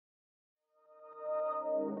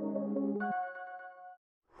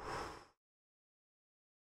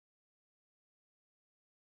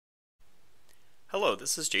Hello,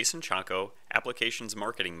 this is Jason Chanko, Applications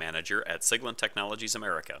Marketing Manager at Siglent Technologies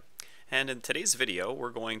America. And in today's video, we're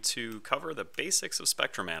going to cover the basics of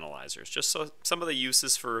spectrum analyzers, just so some of the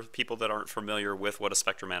uses for people that aren't familiar with what a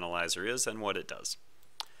spectrum analyzer is and what it does.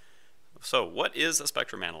 So, what is a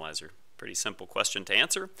spectrum analyzer? Pretty simple question to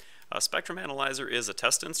answer. A spectrum analyzer is a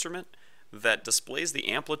test instrument that displays the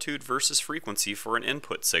amplitude versus frequency for an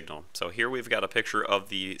input signal. So here we've got a picture of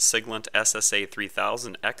the Siglent SSA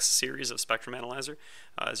 3000X series of spectrum analyzer.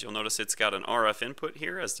 As you'll notice, it's got an RF input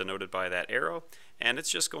here as denoted by that arrow, and it's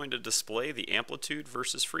just going to display the amplitude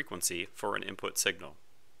versus frequency for an input signal.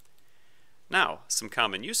 Now, some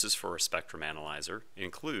common uses for a spectrum analyzer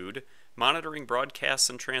include monitoring broadcasts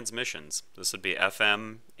and transmissions. This would be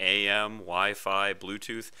FM, AM, Wi-Fi,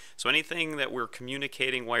 Bluetooth. So anything that we're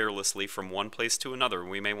communicating wirelessly from one place to another,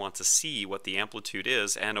 we may want to see what the amplitude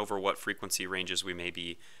is and over what frequency ranges we may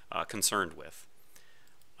be concerned with.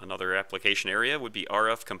 Another application area would be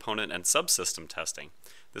RF component and subsystem testing.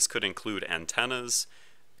 This could include antennas,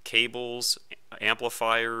 cables,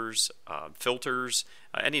 amplifiers, filters,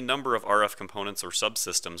 any number of RF components or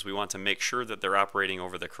subsystems. We want to make sure that they're operating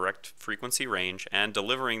over the correct frequency range and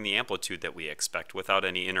delivering the amplitude that we expect without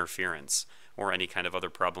any interference or any kind of other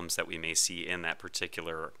problems that we may see in that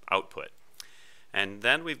particular output. And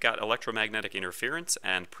then we've got electromagnetic interference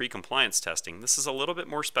and pre-compliance testing. This is a little bit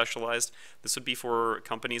more specialized. This would be for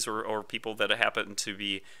companies or people that happen to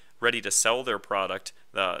be ready to sell their product.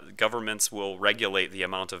 The governments will regulate the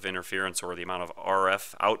amount of interference or the amount of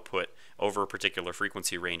RF output over particular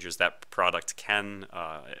frequency ranges that product can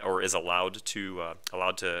or is allowed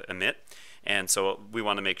to emit. And so we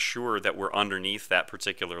want to make sure that we're underneath that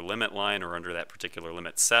particular limit line or under that particular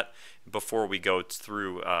limit set before we go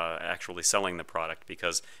through actually selling the product,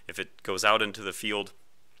 because if it goes out into the field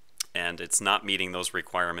and it's not meeting those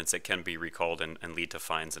requirements, it can be recalled and lead to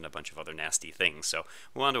fines and a bunch of other nasty things. So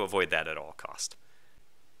we want to avoid that at all cost.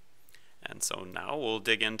 And so now we'll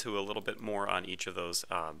dig into a little bit more on each of those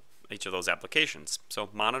applications. So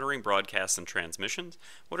monitoring broadcasts and transmissions,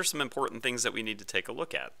 what are some important things that we need to take a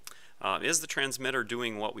look at? Is the transmitter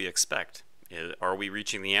doing what we expect? Are we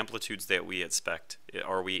reaching the amplitudes that we expect?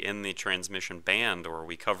 Are we in the transmission band, or are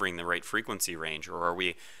we covering the right frequency range, or are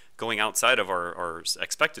we going outside of our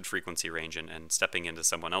expected frequency range and stepping into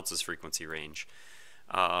someone else's frequency range?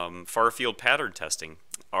 Far field pattern testing.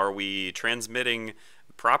 Are we transmitting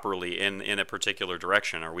properly in a particular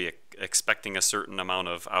direction? Are we expecting a certain amount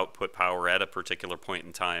of output power at a particular point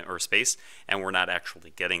in time or space, and we're not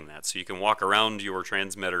actually getting that? So you can walk around your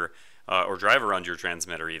transmitter or drive around your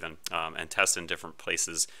transmitter even and test in different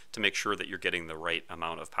places to make sure that you're getting the right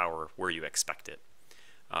amount of power where you expect it.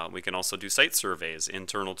 We can also do site surveys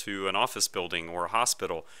internal to an office building or a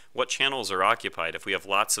hospital. What channels are occupied? If we have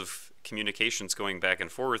lots of communications going back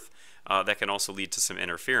and forth, that can also lead to some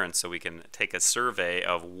interference. So we can take a survey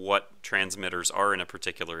of what transmitters are in a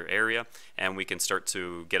particular area, and we can start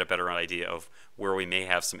to get a better idea of where we may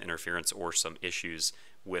have some interference or some issues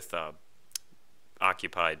with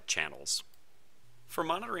occupied channels. For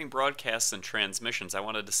monitoring broadcasts and transmissions, I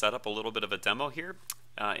wanted to set up a little bit of a demo here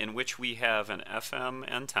in which we have an FM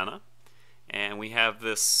antenna, and we have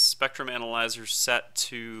this spectrum analyzer set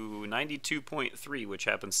to 92.3, which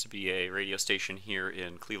happens to be a radio station here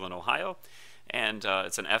in Cleveland, Ohio, and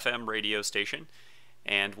it's an FM radio station.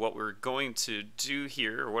 And what we're going to do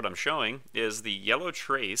here, or what I'm showing, is the yellow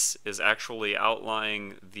trace is actually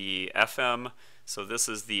outlining the FM. So this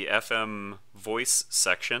is the FM voice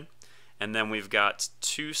section, and then we've got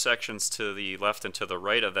two sections to the left and to the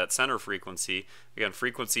right of that center frequency. Again,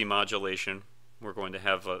 frequency modulation. We're going to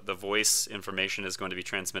have the voice information is going to be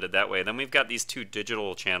transmitted that way. Then we've got these two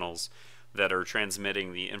digital channels that are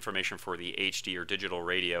transmitting the information for the HD or digital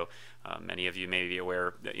radio. Many of you may be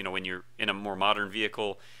aware that when you're in a more modern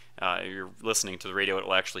vehicle, you're listening to the radio, it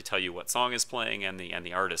will actually tell you what song is playing and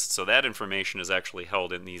the artist. So that information is actually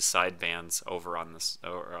held in these side bands over on this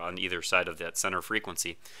or on either side of that center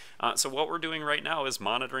frequency. So what we're doing right now is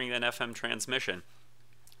monitoring an FM transmission.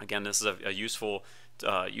 Again, this is a useful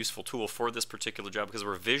tool for this particular job because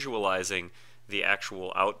we're visualizing the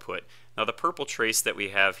actual output. Now the purple trace that we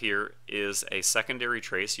have here is a secondary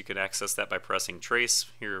trace. You can access that by pressing trace.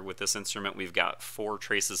 Here with this instrument we've got 4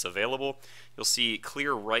 traces available. You'll see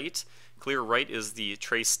clear right. Clear right is the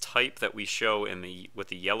trace type that we show with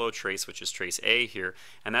the yellow trace, which is trace A here,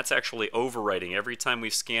 and that's actually overwriting. Every time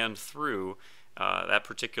we've scanned through that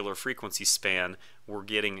particular frequency span, we're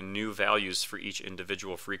getting new values for each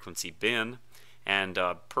individual frequency bin. And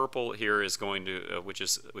purple here is going to, which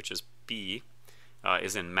is B,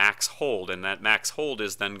 is in max hold, and that max hold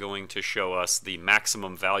is then going to show us the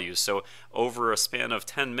maximum values. So over a span of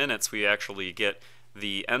 10 minutes, we actually get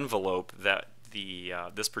the envelope that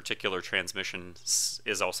this particular transmission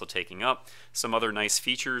is also taking up. Some other nice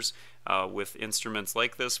features with instruments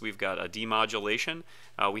like this: we've got a demodulation.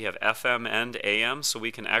 We have FM and AM, so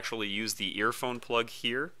we can actually use the earphone plug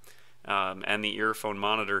here and the earphone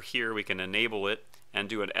monitor here. We can enable it and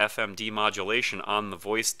do an FM demodulation on the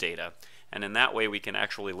voice data. And in that way, we can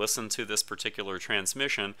actually listen to this particular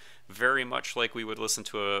transmission very much like we would listen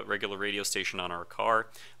to a regular radio station on our car,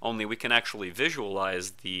 only we can actually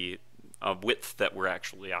visualize the width that we're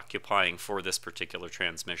actually occupying for this particular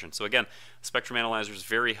transmission. So again, spectrum analyzer is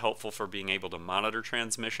very helpful for being able to monitor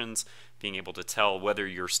transmissions, being able to tell whether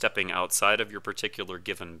you're stepping outside of your particular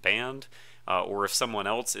given band, or if someone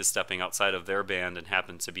else is stepping outside of their band and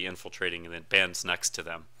happens to be infiltrating the bands next to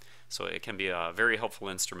them. So it can be a very helpful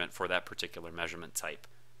instrument for that particular measurement type.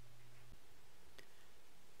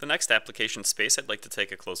 The next application space I'd like to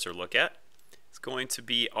take a closer look at is going to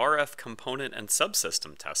be RF component and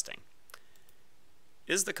subsystem testing.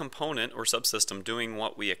 Is the component or subsystem doing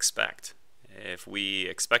what we expect? If we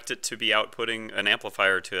expect it to be outputting an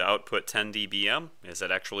amplifier to output 10 dBm, is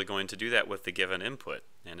it actually going to do that with the given input?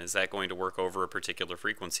 And is that going to work over a particular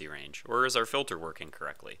frequency range? Or is our filter working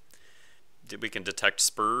correctly? We can detect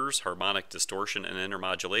spurs, harmonic distortion, and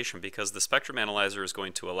intermodulation because the spectrum analyzer is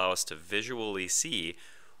going to allow us to visually see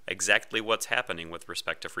exactly what's happening with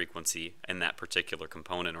respect to frequency in that particular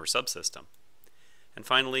component or subsystem. And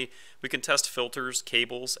finally, we can test filters,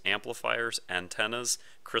 cables, amplifiers, antennas,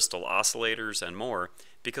 crystal oscillators, and more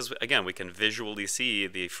because, again, we can visually see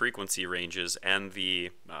the frequency ranges and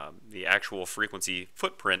the actual frequency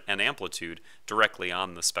footprint and amplitude directly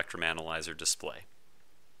on the spectrum analyzer display.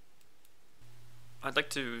 I'd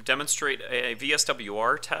like to demonstrate a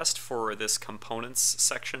VSWR test for this components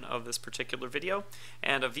section of this particular video.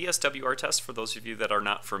 And a VSWR test, for those of you that are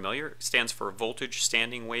not familiar, stands for voltage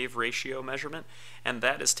standing wave ratio measurement. And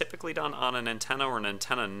that is typically done on an antenna or an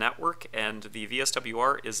antenna network. And the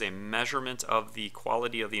VSWR is a measurement of the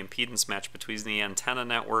quality of the impedance match between the antenna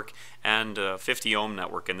network and a 50 ohm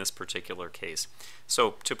network in this particular case.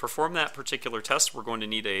 So to perform that particular test, we're going to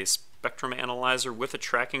need a spectrum analyzer with a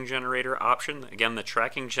tracking generator option. Again, the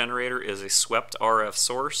tracking generator is a swept RF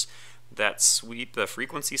source. That sweep, the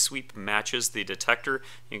frequency sweep, matches the detector.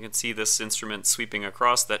 You can see this instrument sweeping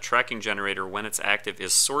across. That tracking generator, when it's active,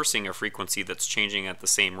 is sourcing a frequency that's changing at the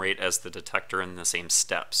same rate as the detector in the same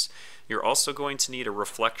steps. You're also going to need a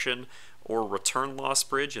reflection or return loss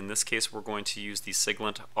bridge. In this case, we're going to use the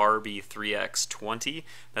Siglent RB3X20.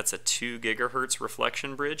 That's a 2 gigahertz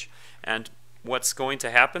reflection bridge. And what's going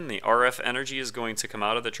to happen, the RF energy is going to come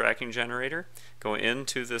out of the tracking generator, go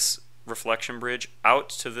into this reflection bridge, out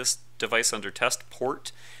to this device under test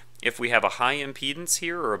port. If we have a high impedance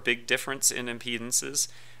here or a big difference in impedances,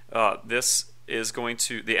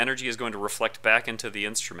 the energy is going to reflect back into the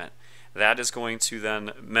instrument. That is going to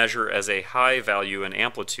then measure as a high value in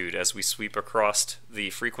amplitude as we sweep across the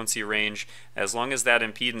frequency range. As long as that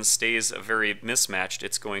impedance stays very mismatched,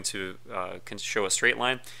 it's going to show a straight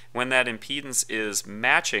line. When that impedance is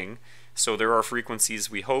matching, so there are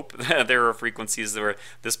frequencies, we hope, there are frequencies where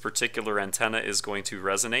this particular antenna is going to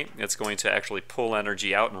resonate. It's going to actually pull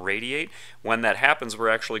energy out and radiate. When that happens, we're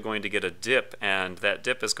actually going to get a dip, and that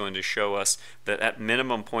dip is going to show us that at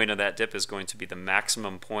minimum point of that dip is going to be the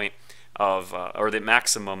maximum point of, or the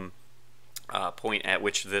maximum point at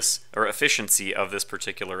which this, or efficiency of this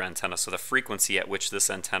particular antenna, so the frequency at which this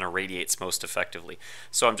antenna radiates most effectively.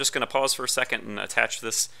 So I'm just going to pause for a second and attach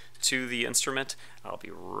this to the instrument. I'll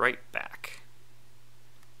be right back.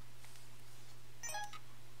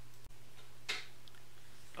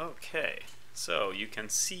 Okay, so you can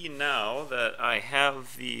see now that I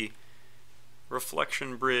have the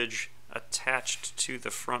reflection bridge attached to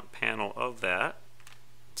the front panel of that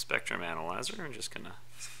spectrum analyzer. I'm just going to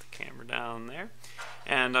set the camera down there,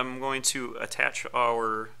 and I'm going to attach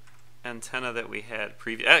our antenna that we had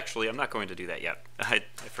previously. Actually, I'm not going to do that yet. I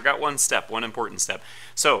forgot one important step.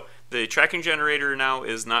 So the tracking generator now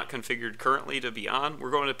is not configured currently to be on. We're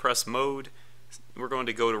going to press mode. We're going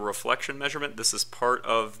to go to reflection measurement. This is part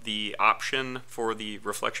of the option for the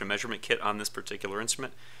reflection measurement kit on this particular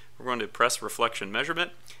instrument. We're going to press reflection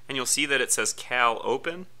measurement, and you'll see that it says cal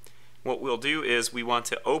open. What we'll do is we want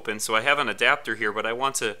to open, so I have an adapter here, but I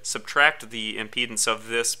want to subtract the impedance of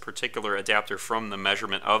this particular adapter from the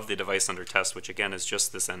measurement of the device under test, which again is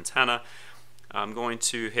just this antenna. I'm going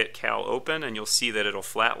to hit cal open, and you'll see that it'll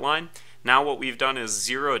flatline. Now what we've done is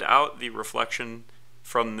zeroed out the reflection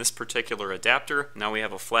from this particular adapter. Now we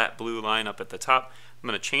have a flat blue line up at the top. I'm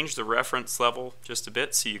going to change the reference level just a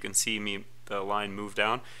bit so you can see the line move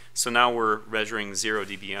down. So now we're measuring 0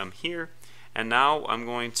 dBm here, and now I'm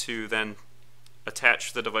going to then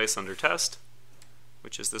attach the device under test,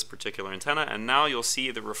 which is this particular antenna, and now you'll see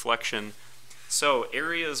the reflection. So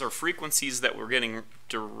areas or frequencies that we're getting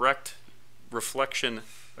direct reflection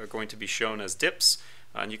are going to be shown as dips,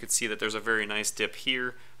 and you can see that there's a very nice dip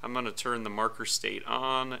here. I'm going to turn the marker state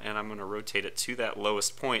on, and I'm going to rotate it to that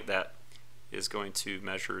lowest point that is going to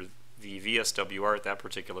measure the VSWR at that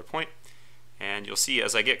particular point. And you'll see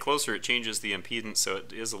as I get closer it changes the impedance, so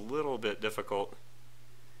it is a little bit difficult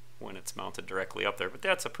when it's mounted directly up there, but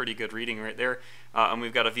that's a pretty good reading right there. And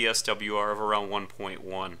we've got a VSWR of around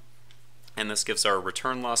 1.1. And this gives our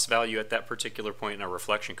return loss value at that particular point and our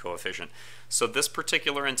reflection coefficient. So this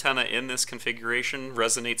particular antenna in this configuration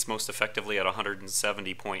resonates most effectively at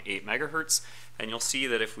 170.8 megahertz. And you'll see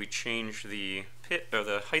that if we change the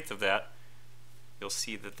height of that, you'll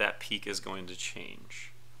see that that peak is going to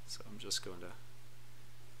change. So I'm just going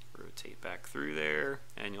to rotate back through there,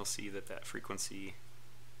 and you'll see that that frequency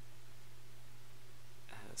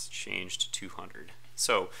has changed to 200.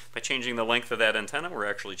 So by changing the length of that antenna, we're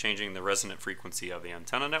actually changing the resonant frequency of the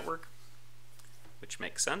antenna network, which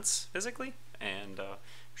makes sense physically, and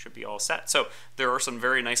should be all set. So there are some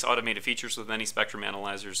very nice automated features with many spectrum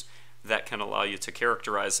analyzers that can allow you to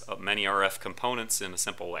characterize many RF components in a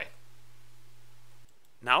simple way.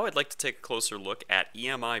 Now I'd like to take a closer look at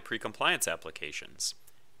EMI pre-compliance applications.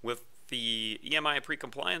 With the EMI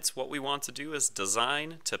pre-compliance, what we want to do is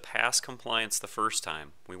design to pass compliance the first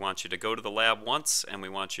time. We want you to go to the lab once, and we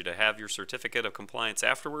want you to have your certificate of compliance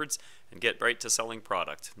afterwards and get right to selling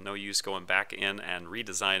product. No use going back in and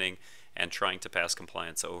redesigning and trying to pass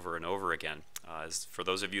compliance over and over again. As for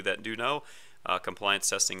those of you that do know, compliance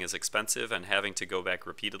testing is expensive, and having to go back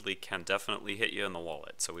repeatedly can definitely hit you in the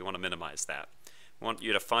wallet, so we want to minimize that. We want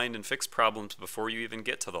you to find and fix problems before you even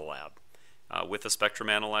get to the lab. With a spectrum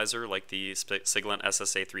analyzer like the Siglent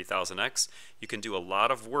SSA3000X, you can do a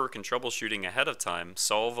lot of work and troubleshooting ahead of time,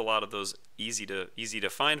 solve a lot of those easy to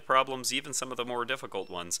find problems, even some of the more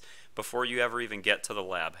difficult ones, before you ever even get to the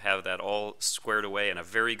lab. Have that all squared away and a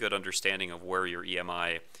very good understanding of where your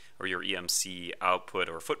EMI or your EMC output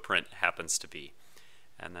or footprint happens to be.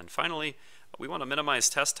 And then finally, we want to minimize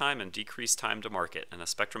test time and decrease time to market, and a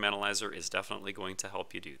spectrum analyzer is definitely going to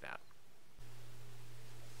help you do that.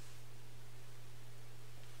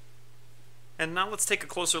 And now let's take a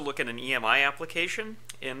closer look at an EMI application.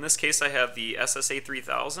 In this case I have the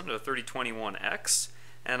SSA3000 or 3021X,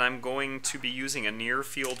 and I'm going to be using a near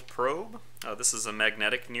field probe. This is a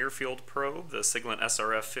magnetic near field probe, the Siglent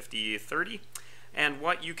SRF 5030. And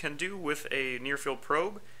what you can do with a near field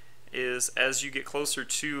probe is as you get closer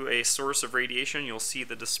to a source of radiation, you'll see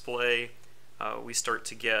the display. We start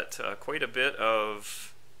to get quite a bit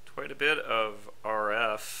of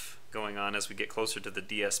RF going on as we get closer to the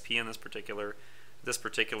DSP in this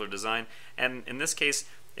particular design. And in this case,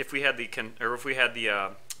 if we had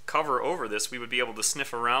the cover over this, we would be able to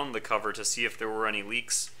sniff around the cover to see if there were any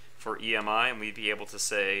leaks for EMI, and we'd be able to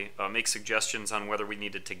say make suggestions on whether we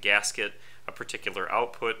needed to gasket a particular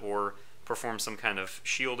output or perform some kind of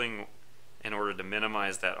shielding in order to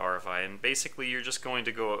minimize that RFI. And basically you're just going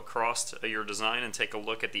to go across your design and take a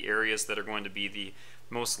look at the areas that are going to be the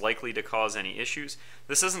most likely to cause any issues.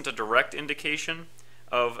 This isn't a direct indication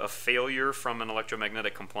of a failure from an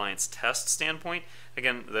electromagnetic compliance test standpoint.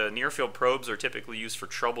 Again, the near field probes are typically used for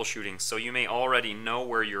troubleshooting, so you may already know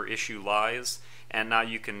where your issue lies, and now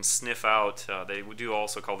you can sniff out, they do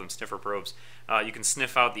also call them sniffer probes, you can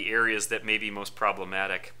sniff out the areas that may be most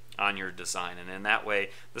problematic on your design, and in that way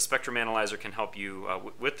the spectrum analyzer can help you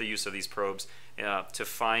with the use of these probes to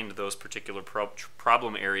find those particular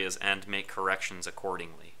problem areas and make corrections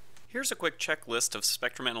accordingly. Here's a quick checklist of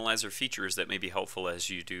spectrum analyzer features that may be helpful as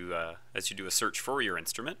you do a search for your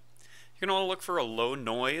instrument. You're going to want to look for a low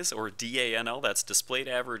noise, or DANL, that's displayed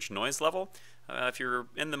average noise level. If you're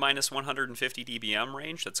in the minus 150 dBm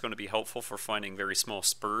range, that's going to be helpful for finding very small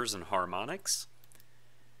spurs and harmonics.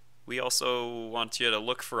 We also want you to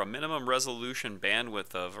look for a minimum resolution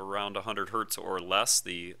bandwidth of around 100 Hertz or less.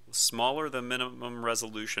 The smaller the minimum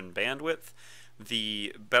resolution bandwidth,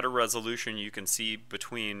 the better resolution you can see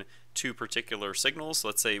between two particular signals.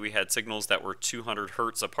 Let's say we had signals that were 200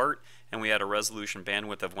 Hertz apart and we had a resolution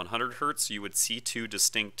bandwidth of 100 Hertz. You would see two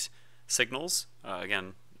distinct signals,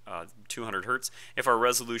 200 Hertz. If our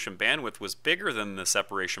resolution bandwidth was bigger than the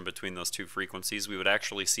separation between those two frequencies, we would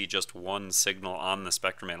actually see just one signal on the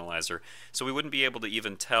spectrum analyzer. So we wouldn't be able to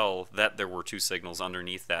even tell that there were two signals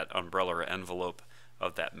underneath that umbrella or envelope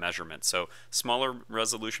of that measurement. So smaller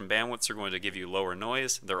resolution bandwidths are going to give you lower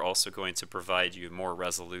noise. They're also going to provide you more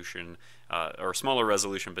resolution or smaller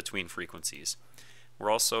resolution between frequencies. We're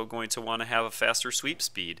also going to want to have a faster sweep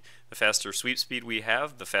speed. The faster sweep speed we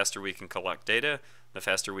have, the faster we can collect data, the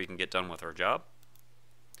faster we can get done with our job.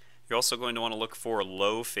 You're also going to want to look for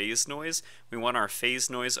low phase noise. We want our phase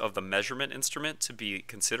noise of the measurement instrument to be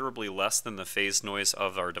considerably less than the phase noise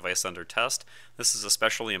of our device under test. This is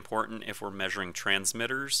especially important if we're measuring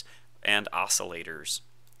transmitters and oscillators.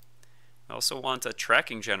 I also want a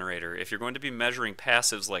tracking generator. If you're going to be measuring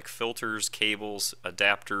passives like filters, cables,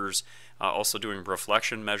 adapters, also doing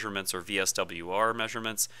reflection measurements or VSWR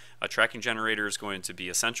measurements, a tracking generator is going to be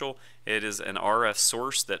essential. It is an RF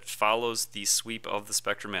source that follows the sweep of the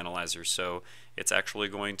spectrum analyzer. So it's actually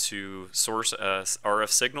going to source a RF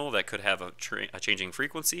signal that could have a changing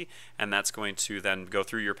frequency, and that's going to then go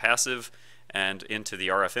through your passive and into the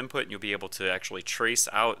RF input, and you'll be able to actually trace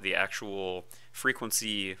out the actual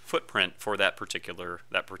frequency footprint for that particular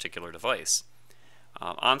device.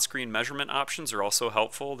 On-screen measurement options are also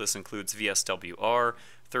helpful. This includes VSWR,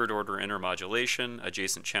 third-order intermodulation,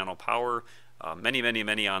 adjacent channel power,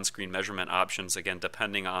 many on-screen measurement options, again,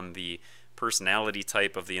 depending on the personality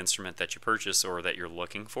type of the instrument that you purchase or that you're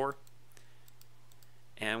looking for.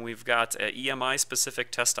 And we've got EMI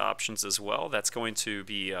specific test options as well. That's going to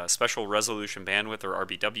be special resolution bandwidth or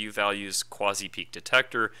RBW values, quasi-peak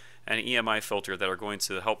detector, and an EMI filter that are going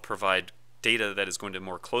to help provide data that is going to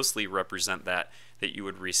more closely represent that you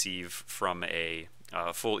would receive from a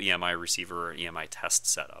full EMI receiver or EMI test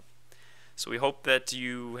setup. So we hope that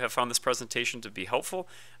you have found this presentation to be helpful.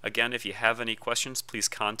 Again, if you have any questions, please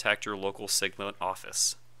contact your local Siglent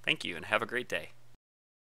office. Thank you and have a great day.